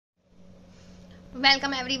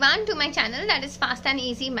Welcome everyone to my channel, that is Fast and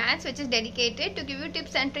Easy Maths, which is dedicated to give you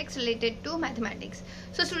tips and tricks related to mathematics.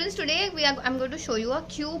 So students, today I'm going to show you a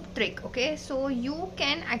cube trick. Okay, so you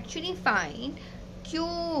can actually find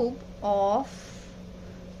cube of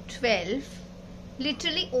 12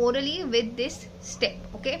 literally orally with this step.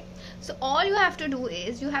 Okay, so all you have to do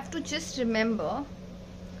is you have to just remember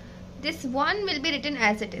this one will be written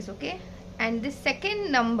as it is. Okay, and this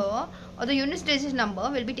second number or the unit digit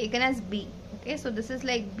number will be taken as b. Okay, so this is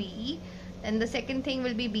like b, and the second thing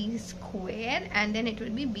will be b square, and then it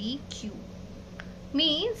will be b cube.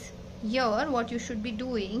 Means here what you should be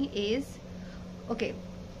doing is, okay,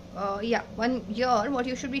 what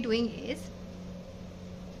you should be doing is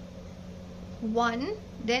 1,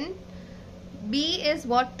 then b is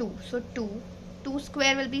what, 2, so 2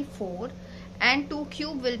 square will be 4, and 2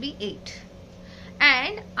 cube will be 8.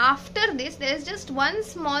 And after this there is just one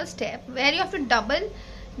small step where you have to double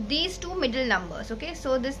these two middle numbers. Okay,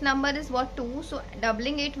 so this number is what, 2, so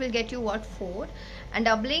doubling it will get you what, 4, and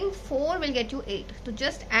doubling 4 will get you 8. So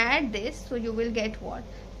just add this, so you will get what,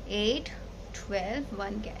 8, 12,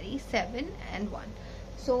 1 carry, 7 and 1.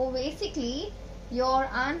 So basically your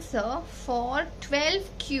answer for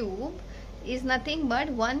 12 cube is nothing but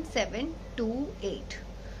 1728.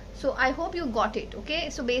 So I hope you got it.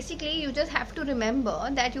 Okay, so basically you just have to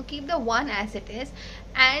remember that you keep the 1 as it is,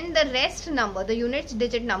 and the rest number, the unit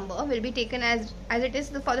digit number, will be taken as it is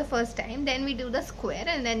for the first time. Then we do the square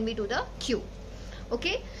and then we do the cube.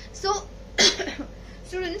 Okay, so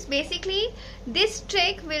students, basically this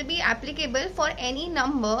trick will be applicable for any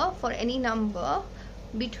number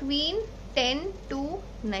between 10 to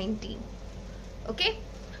 19. Okay,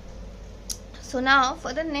 so now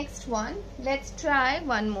for the next one, let's try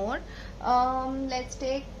one more. Let's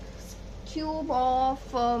take cube of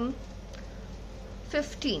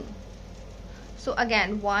 15. So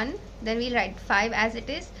again 1, then we write 5 as it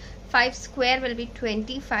is. 5 square will be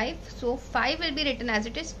 25, so 5 will be written as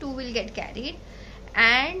it is, 2 will get carried,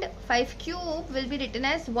 and 5 cube will be written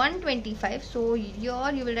as 125. So here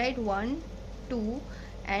you will write 1, 2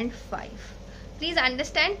 and 5. Please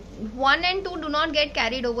understand, 1 and 2 do not get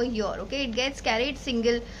carried over here. Okay, it gets carried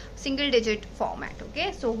single digit format.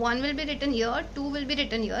 Okay, so 1 will be written here, 2 will be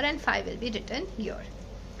written here, and 5 will be written here.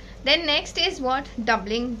 Then next is what,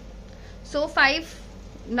 doubling. So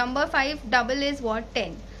number 5 double is what,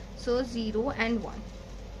 10, so 0 and 1.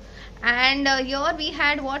 And here we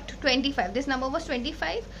had what, 25. This number was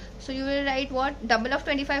 25, so you will write what, double of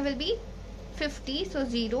 25 will be 50, so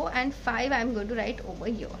 0 and 5 I am going to write over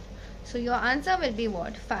here. So your answer will be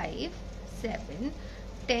what, 5, 7,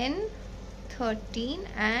 10, 13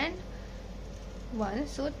 and 1.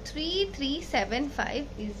 So 3375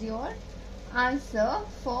 is your answer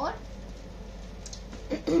for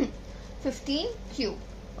 15 cube.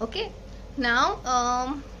 Okay, now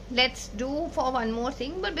let's do for one more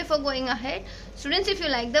thing. But before going ahead, students, if you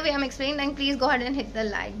like the way I'm explaining, then please go ahead and hit the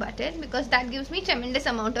like button, because that gives me tremendous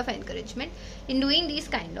amount of encouragement in doing these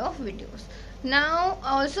kind of videos. Now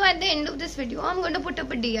also at the end of this video, I'm going to put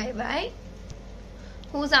up a DIY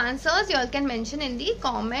whose answers you all can mention in the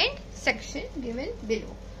comment section given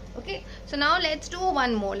below. Okay, so now let's do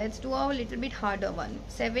one more. Let's do a little bit harder one.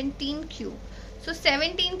 17 cube. So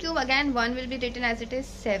 17 cube, again 1 will be written as it is,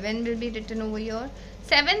 7 will be written over here.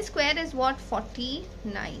 7 square is what,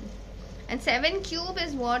 49, and 7 cube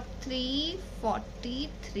is what,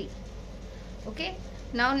 343. Okay,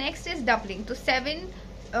 now next is doubling.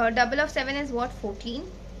 So double of 7 is what, 14,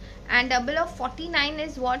 and double of 49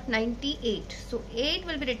 is what, 98. So 8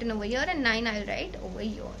 will be written over here, and 9 I'll write over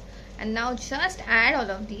here. And now just add all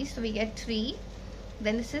of these, so we get 3.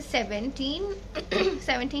 Then this is 17.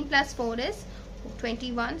 17 plus 4 is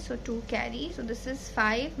 21, so 2 carry. So this is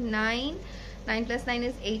 5, 9 plus 9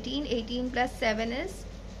 is 18, 18 plus 7 is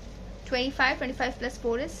 25, 25 plus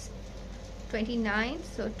 4 is 29,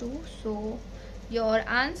 so 2. So your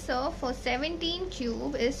answer for 17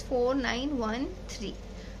 cube is 4913.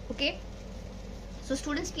 Okay, so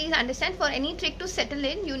students, please understand, for any trick to settle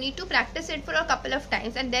in, you need to practice it for a couple of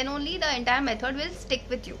times, and then only the entire method will stick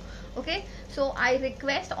with you. Okay, so I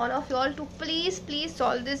request all of you all to please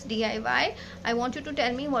solve this DIY. I want you to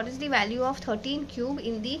tell me what is the value of 13 cube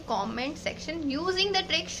in the comment section using the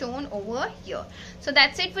trick shown over here. So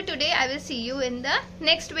that's it for today. I will see you in the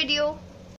next video.